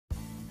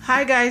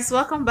Hi guys,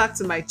 welcome back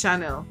to my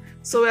channel.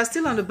 So we are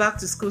still on the back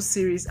to school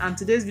series, and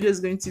today's video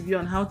is going to be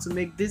on how to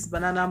make these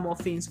banana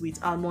muffins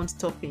with almond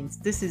toppings.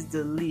 This is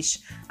delish,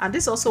 and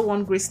this is also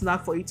one great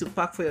snack for you to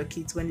pack for your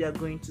kids when they are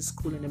going to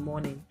school in the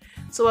morning.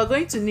 So we're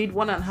going to need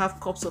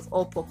 1.5 cups of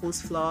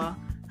all-purpose flour,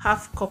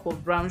 half cup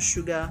of brown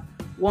sugar,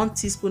 1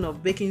 teaspoon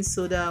of baking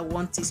soda,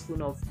 1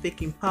 teaspoon of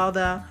baking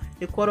powder,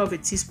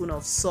 1/4 teaspoon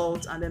of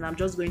salt, and then I'm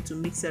just going to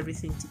mix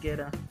everything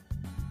together.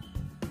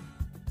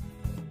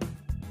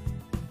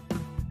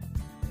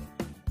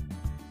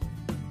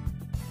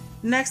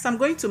 Next, I'm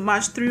going to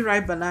mash 3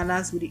 ripe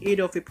bananas with the aid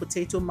of a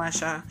potato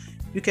masher.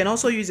 You can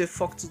also use a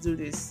fork to do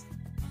this.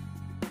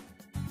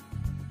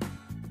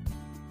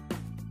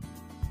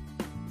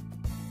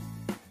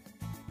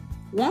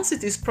 Once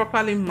it is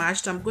properly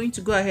mashed, I'm going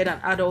to go ahead and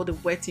add all the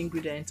wet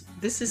ingredients.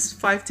 This is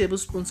 5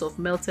 tablespoons of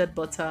melted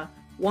butter,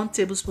 1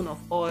 tablespoon of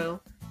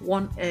oil,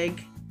 1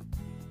 egg,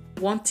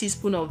 1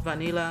 teaspoon of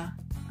vanilla,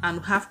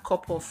 and half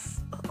cup of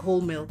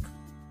whole milk.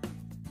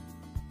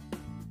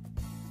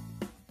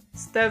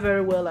 Stir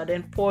very well and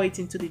then pour it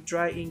into the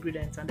dry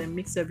ingredients and then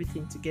mix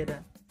everything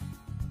together.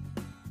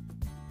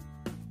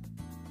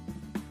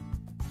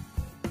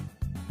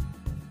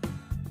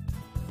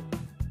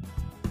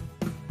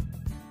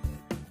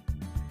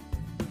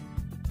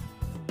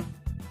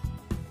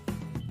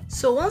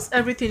 So once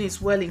everything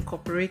is well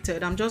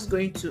incorporated, I'm just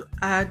going to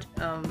add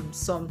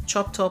some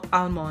chopped up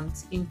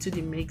almonds into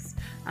the mix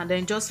and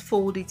then just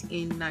fold it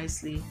in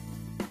nicely.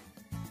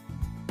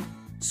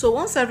 So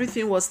once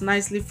everything was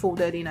nicely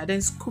folded in, I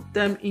then scooped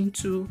them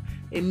into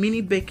a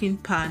mini baking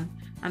pan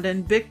and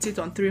then baked it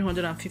on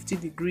 350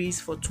 degrees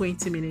for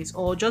 20 minutes,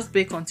 or just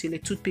bake until a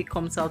toothpick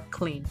comes out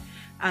clean.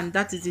 And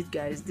that is it,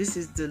 guys. This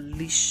is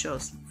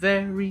delicious,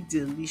 very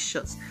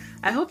delicious.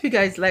 I hope you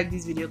guys like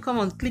this video. Come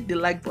on, click the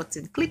like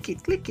button, click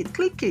it,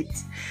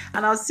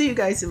 and I'll see you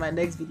guys in my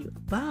next video.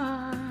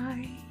 Bye.